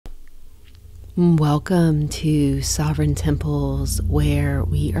Welcome to Sovereign Temples, where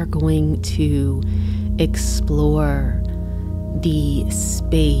we are going to explore the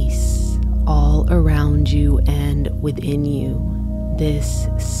space all around you and within you. This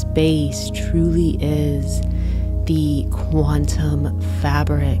space truly is the quantum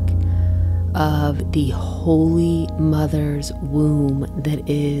fabric of the Holy Mother's womb that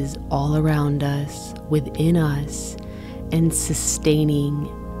is all around us, within us, and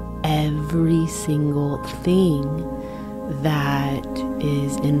sustaining every single thing that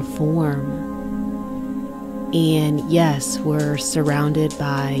is in form. And yes, we're surrounded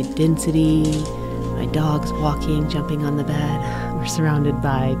by density, my dog's walking, jumping on the bed. We're surrounded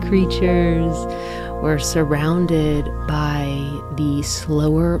by creatures. We're surrounded by the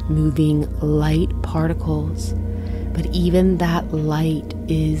slower moving light particles. But even that light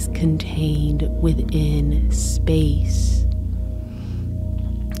is contained within space.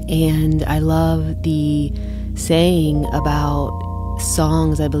 And I love the saying about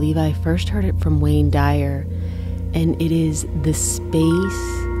songs. I believe I first heard it from Wayne Dyer, and it is the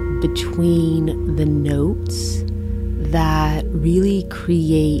space between the notes that really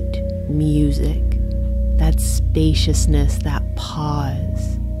create music, that spaciousness, that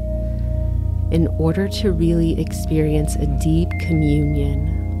pause. In order to really experience a deep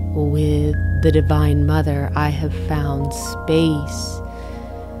communion with the Divine Mother, I have found space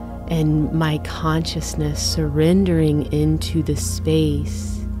and my consciousness surrendering into the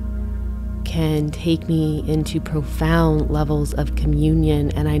space can take me into profound levels of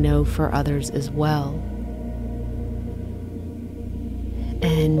communion, and I know for others as well.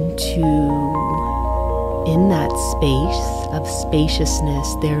 And in that space of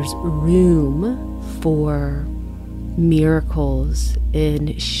spaciousness, there's room for miracles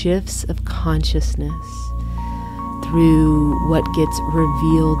and shifts of consciousness through what gets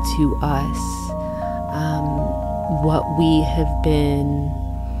revealed to us, what we have been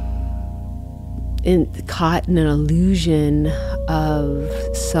caught in an illusion of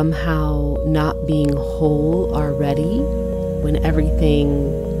somehow not being whole already, when everything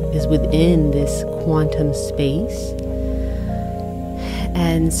is within this quantum space.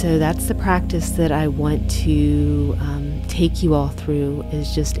 And so that's the practice that I want to take you all through,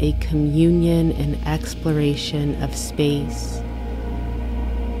 is just a communion and exploration of space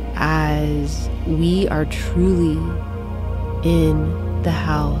as we are truly in the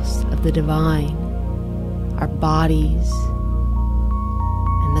house of the divine, our bodies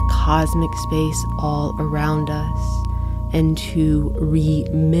and the cosmic space all around us. And to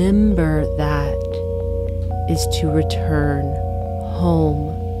remember that is to return home,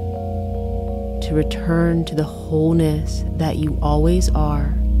 to return to the wholeness that you always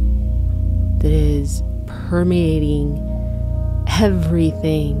are, that is permeating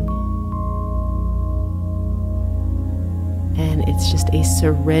everything. And it's just a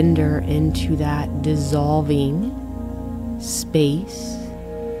surrender into that dissolving space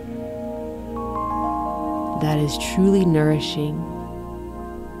that is truly nourishing.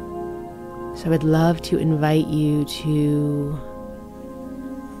 So I'd love to invite you to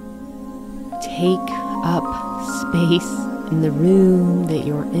take up space in the room that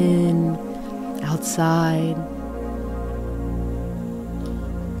you're in, outside,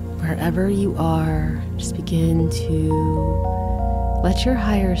 wherever you are. Just begin to let your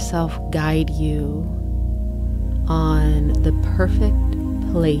higher self guide you on the perfect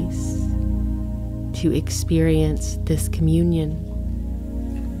place to experience this communion.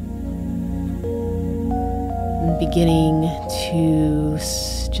 And beginning to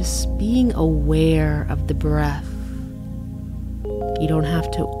just being aware of the breath. You don't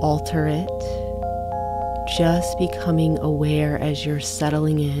have to alter it. Just becoming aware as you're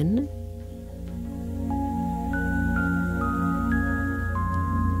settling in.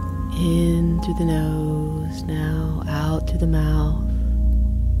 In through the nose, now out through the mouth.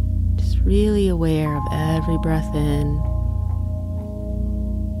 Just really aware of every breath in,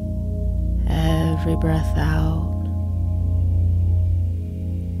 every breath out.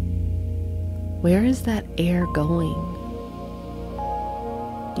 Where is that air going?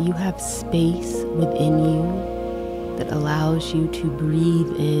 Do you have space within you that allows you to breathe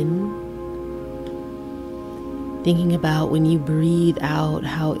in? Thinking about when you breathe out,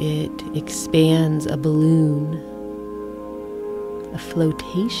 how it expands a balloon, a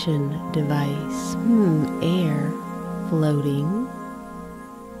flotation device. Air floating.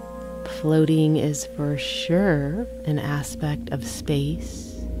 Floating is for sure an aspect of space.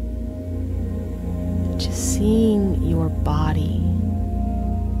 Just seeing your body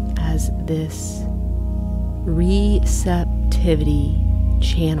as this receptivity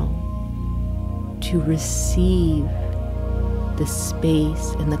channel to receive the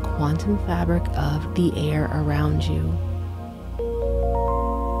space and the quantum fabric of the air around you.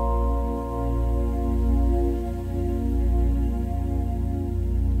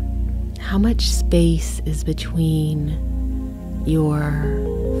 How much space is between your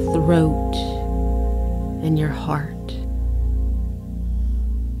throat and your heart?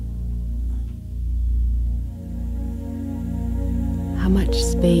 How much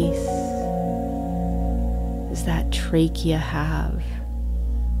space does that trachea have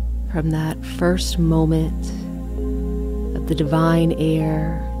from that first moment of the divine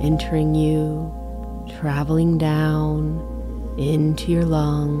air entering you, traveling down into your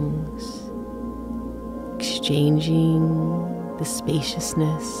lungs, exchanging the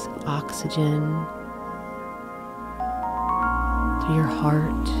spaciousness of oxygen to your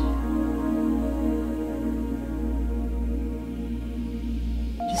heart?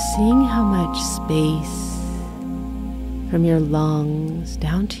 Just seeing how much space from your lungs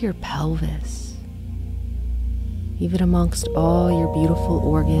down to your pelvis, even amongst all your beautiful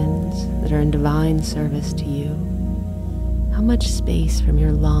organs that are in divine service to you. How much space from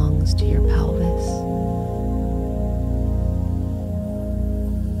your lungs to your pelvis?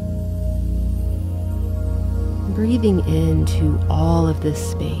 Breathing into all of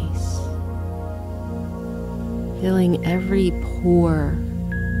this space, filling every pore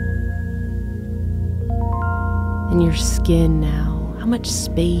in your skin now. How much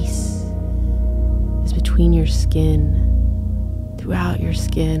space is between your skin, throughout your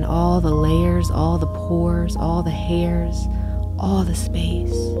skin, all the layers, all the pores, all the hairs, all the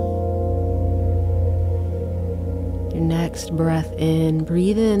space. Your next breath in,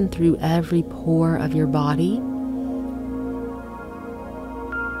 breathe in through every pore of your body.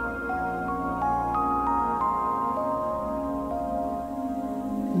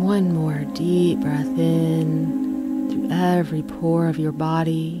 One more deep breath in through every pore of your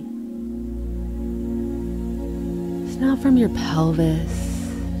body. So now from your pelvis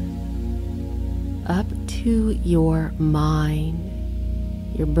up to your mind,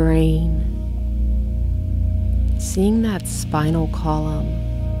 your brain, seeing that spinal column,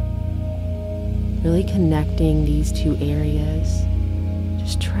 really connecting these two areas,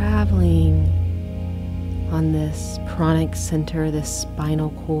 just traveling on this pranic center, this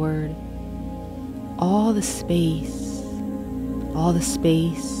spinal cord, all the space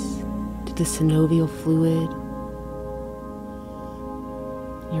to the synovial fluid,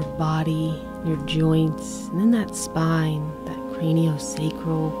 your body, your joints, and then that spine, that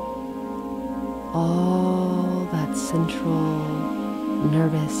craniosacral, all that central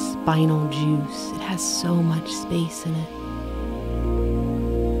nervous spinal juice. It has so much space in it.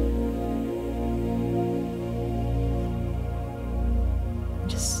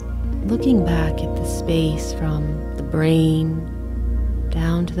 Just looking back at the space from the brain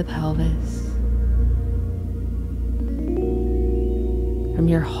down to the pelvis, from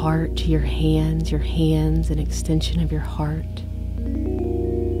your heart to your hands an extension of your heart.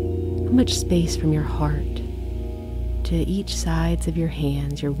 How much space from your heart to each sides of your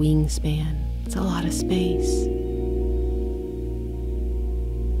hands, your wingspan? It's a lot of space.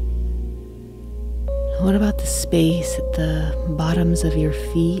 What about the space at the bottoms of your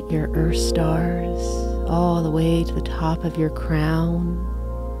feet, your earth stars, all the way to the top of your crown,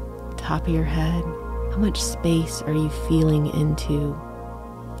 top of your head? How much space are you feeling into?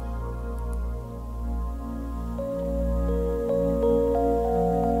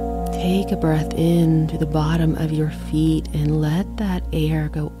 Take a breath in to the bottom of your feet and let that air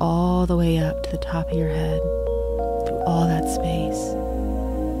go all the way up to the top of your head, through all that space.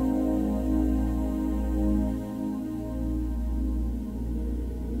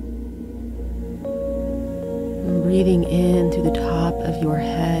 And breathing in through the top of your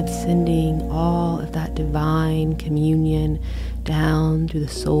head, sending all of that divine communion down through the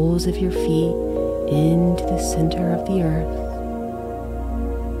soles of your feet into the center of the earth.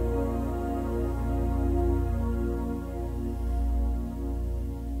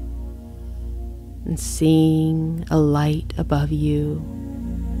 And seeing a light above you,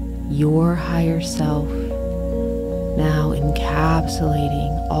 your higher self, now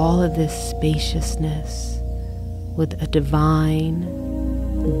encapsulating all of this spaciousness with a divine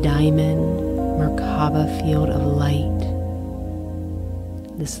diamond Merkaba field of light.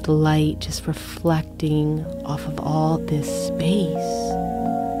 This light just reflecting off of all this space.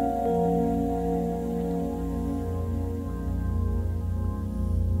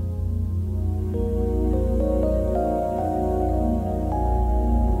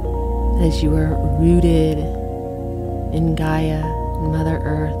 As you are rooted in Gaia, Mother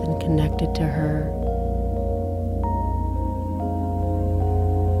Earth, and connected to her.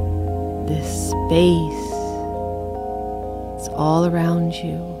 This space, it's all around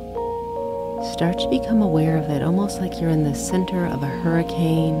you. Start to become aware of it, almost like you're in the center of a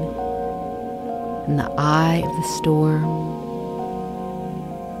hurricane, in the eye of the storm.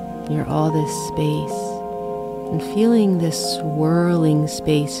 You're all this space, and feeling this swirling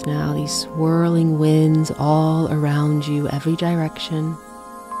space now, these swirling winds all around you, every direction.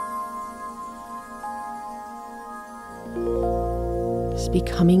 Just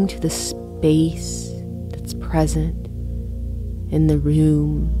becoming to the space that's present in the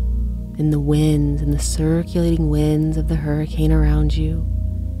room, in the winds, in the circulating winds of the hurricane around you.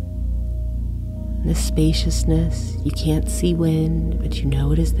 In the spaciousness, you can't see wind, but you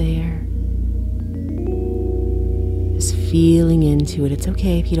know it is there. Just feeling into it. It's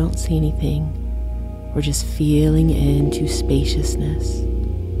okay if you don't see anything. We're just feeling into spaciousness.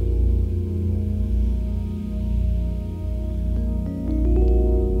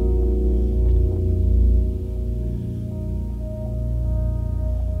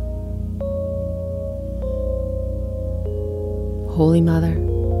 Holy Mother,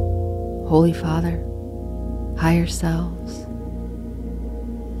 Holy Father, higher selves,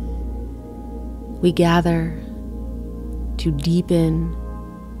 we gather to deepen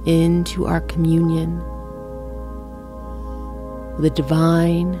into our communion with a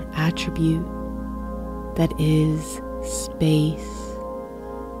divine attribute that is space,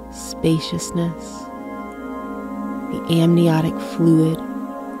 spaciousness, the amniotic fluid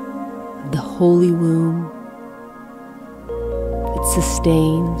of the holy womb. It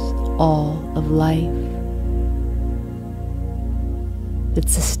sustains all of life. It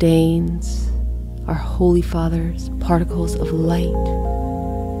sustains our Holy Father's particles of light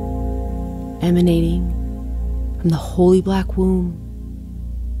emanating from the holy black womb.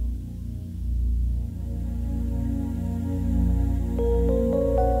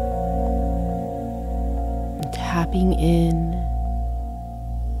 And tapping in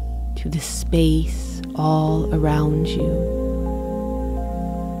to the space all around you.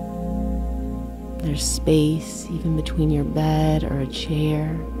 There's space even between your bed or a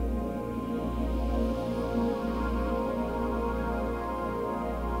chair.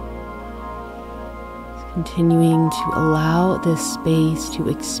 Continuing to allow this space to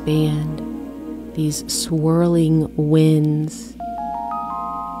expand, these swirling winds,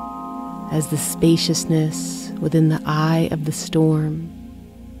 as the spaciousness within the eye of the storm,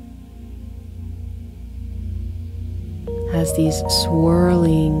 as these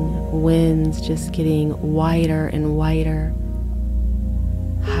swirling winds just getting wider and wider,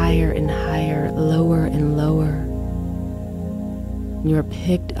 higher and higher, lower and lower. You are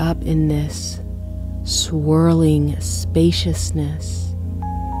picked up in this swirling spaciousness,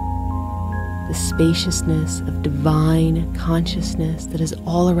 the spaciousness of divine consciousness that is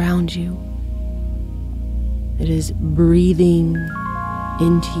all around you. It is breathing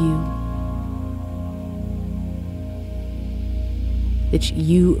into you, that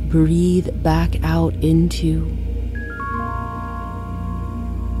you breathe back out into.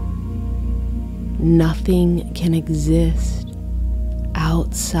 Nothing can exist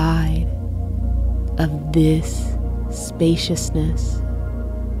outside of this spaciousness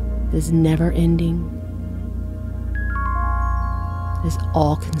that is never ending, it is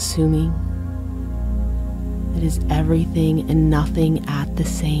all consuming, it is everything and nothing at the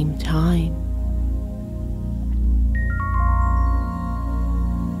same time.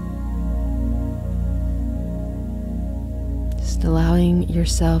 Just allowing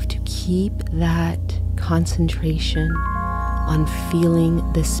yourself to keep that concentration on feeling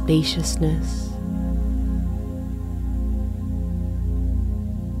the spaciousness.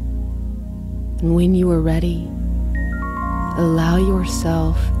 And when you are ready, allow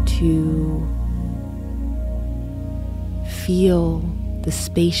yourself to feel the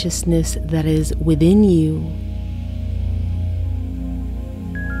spaciousness that is within you.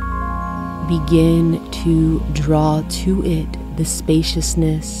 Begin to draw to it the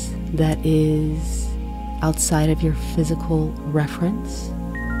spaciousness that is outside of your physical reference,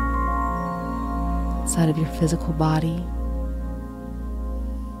 outside of your physical body.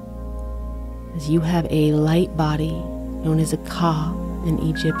 As you have a light body known as a Ka in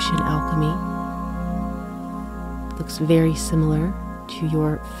Egyptian alchemy. It looks very similar to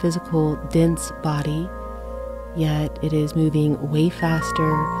your physical dense body, yet it is moving way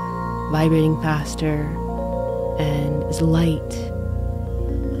faster, vibrating faster, and is light.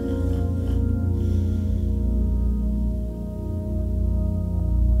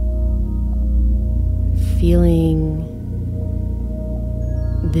 Feeling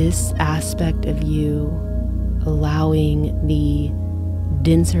this aspect of you, allowing the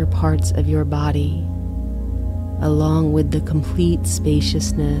denser parts of your body, along with the complete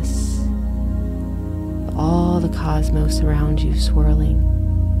spaciousness of all the cosmos around you swirling,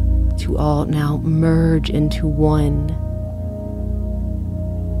 to all now merge into one.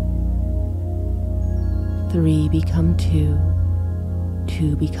 3 become 2,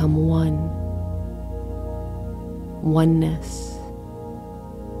 2 become 1. Oneness.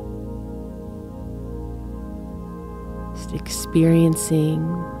 Just experiencing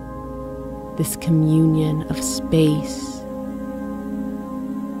this communion of space.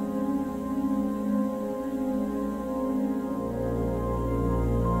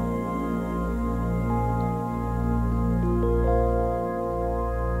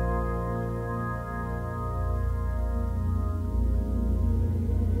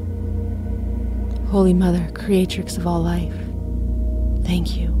 Holy Mother, Creatrix of all life,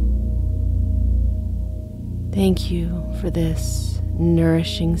 thank you. Thank you for this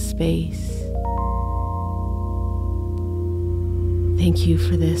nourishing space. Thank you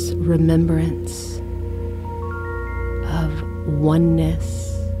for this remembrance of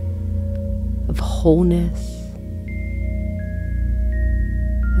oneness, of wholeness,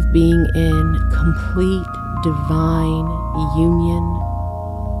 of being in complete divine union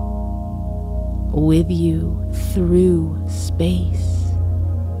with you through space.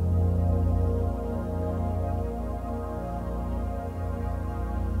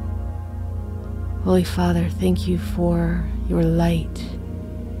 Holy Father, thank you for your light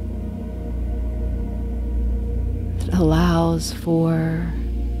that allows for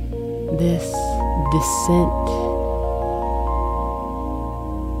this descent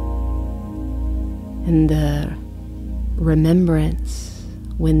and the remembrance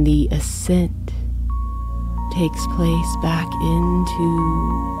when the ascent takes place back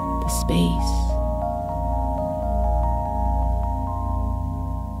into the space.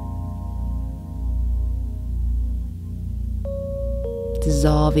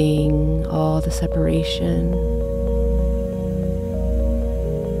 Dissolving all the separation.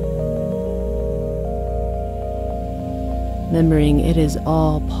 Remembering it is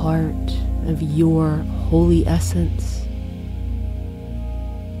all part of your holy essence.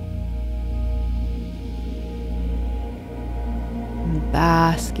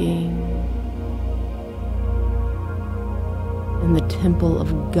 Basking in the temple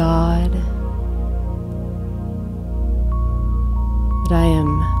of God that I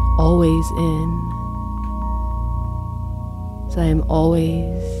am always in. So I am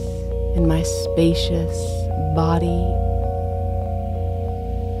always in my spacious body.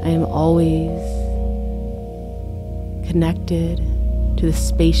 I am always connected to the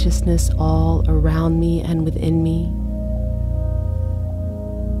spaciousness all around me and within me.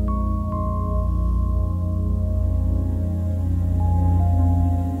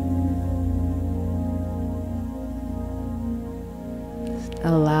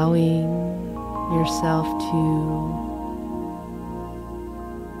 Allowing yourself to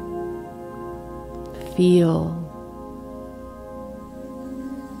feel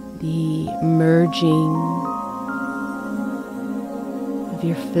the merging of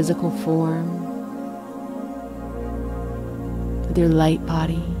your physical form with your light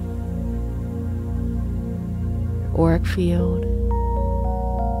body, your auric field,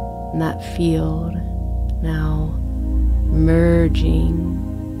 and that field now merging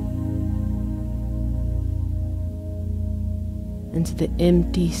into the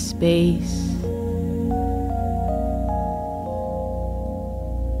empty space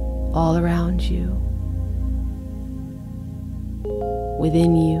all around you,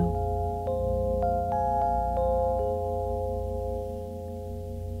 within you.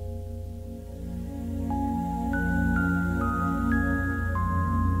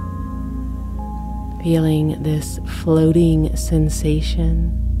 Feeling this floating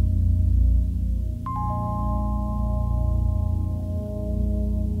sensation.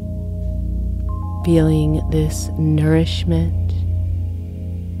 Feeling this nourishment.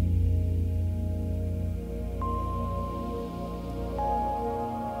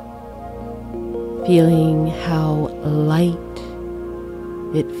 Feeling how light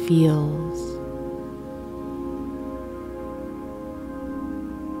it feels.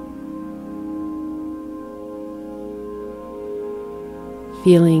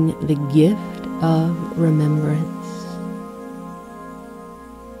 Feeling the gift of remembrance.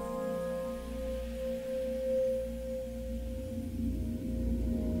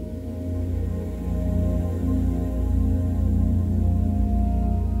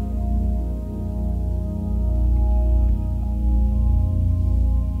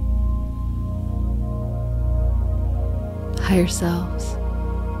 higher selves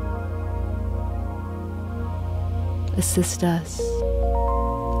assist us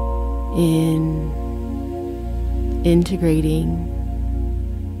in integrating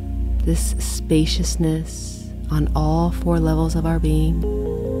this spaciousness on all 4 levels of our being: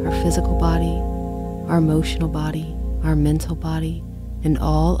 our physical body, our emotional body, our mental body, and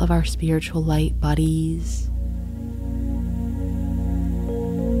all of our spiritual light bodies,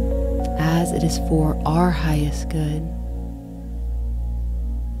 as it is for our highest good.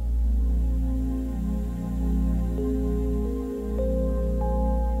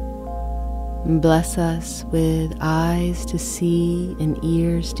 Bless us with eyes to see and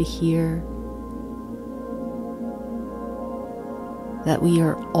ears to hear, that we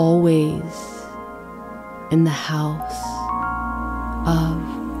are always in the house of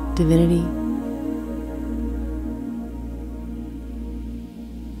divinity.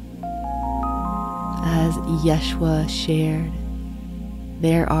 As Yeshua shared,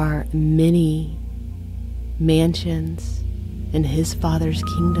 there are many mansions in his Father's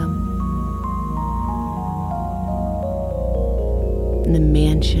kingdom. In the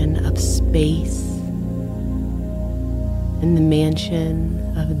mansion of space, in the mansion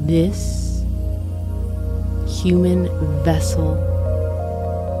of this human vessel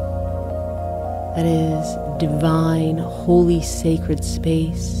that is divine, holy, sacred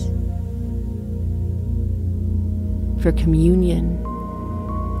space for communion,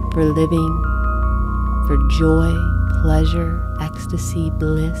 for living, for joy, pleasure, ecstasy,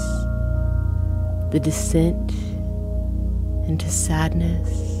 bliss, the descent into sadness,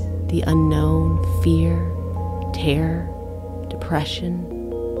 the unknown, fear, terror, depression.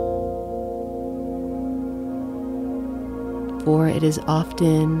 For it is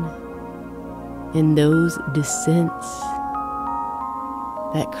often in those descents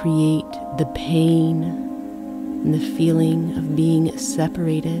that create the pain and the feeling of being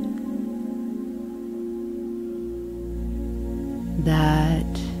separated that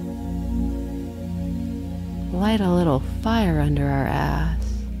light a little fire under our ass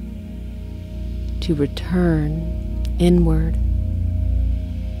to return inward,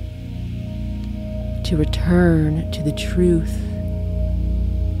 to return to the truth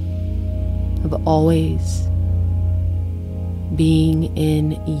of always being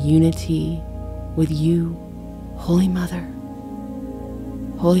in unity with you, Holy Mother,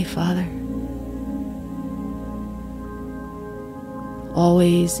 Holy Father,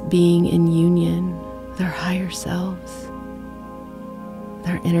 always being in union with our higher selves, with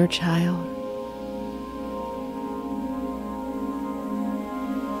our inner child.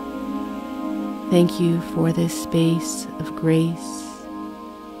 Thank you for this space of grace.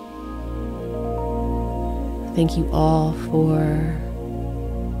 Thank you all for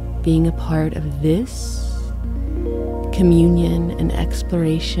being a part of this communion and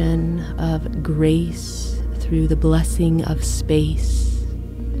exploration of grace through the blessing of space.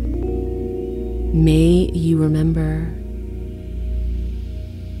 May you remember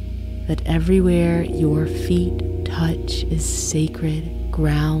that everywhere your feet touch is sacred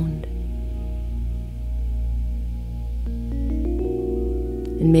ground.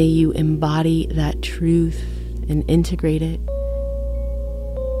 And may you embody that truth and integrate it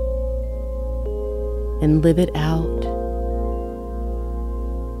and live it out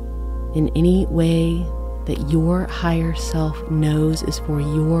in any way that your higher self knows is for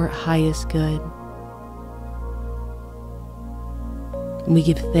your highest good. And we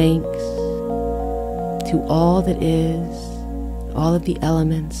give thanks to all that is, all of the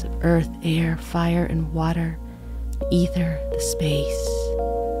elements of earth, air, fire, and water, ether, the space,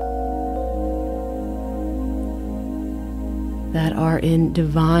 that are in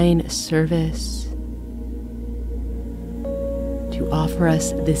divine service to offer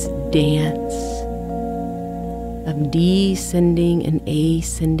us this dance of descending and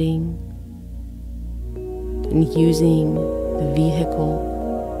ascending and using the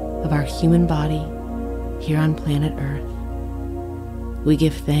vehicle of our human body here on planet Earth. We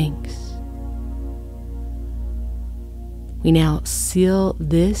give thanks. We now seal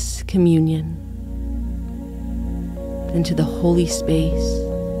this communion into the holy space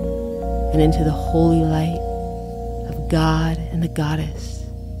and into the holy light of God and the Goddess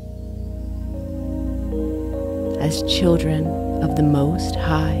as children of the Most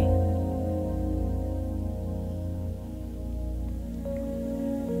High.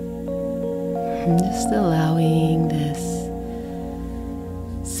 And just allowing this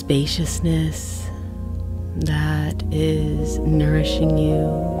spaciousness that is nourishing you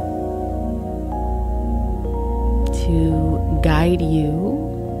to guide you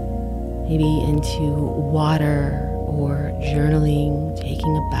maybe into water or journaling,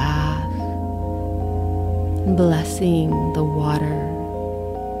 taking a bath, and blessing the water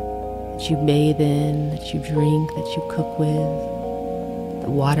that you bathe in, that you drink, that you cook with, the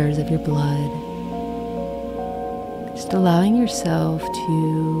waters of your blood. Just allowing yourself to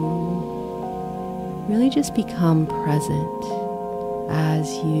really just become present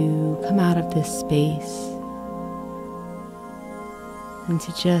as you come out of this space,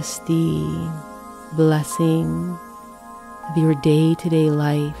 into just the blessing of your day-to-day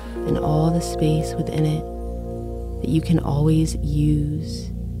life and all the space within it that you can always use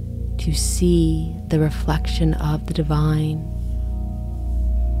to see the reflection of the divine,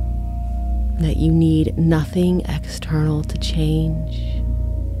 that you need nothing external to change,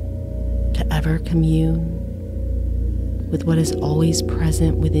 to ever commune with what is always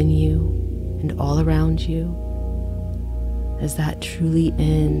present within you and all around you, as that truly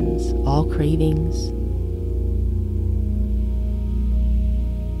ends all cravings,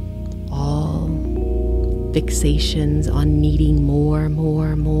 all fixations on needing more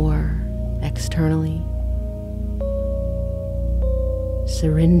externally.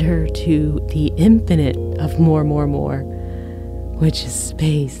 Surrender to the infinite of more, which is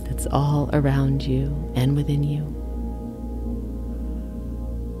space that's all around you and within you.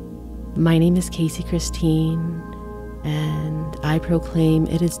 My name is Casey Christine, and I proclaim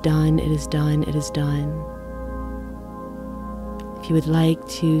it is done, it is done, it is done. If you would like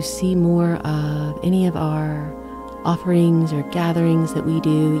to see more of any of our offerings or gatherings that we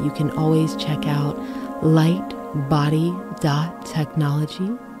do, you can always check out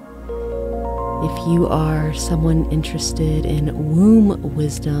lightbody.technology. If you are someone interested in womb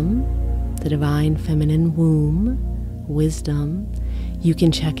wisdom, the divine feminine womb wisdom, you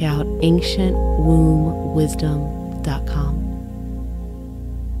can check out ancientwombwisdom.com.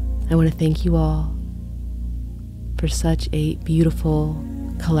 I want to thank you all for such a beautiful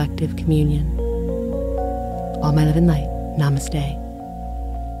collective communion. All my love and light. Namaste.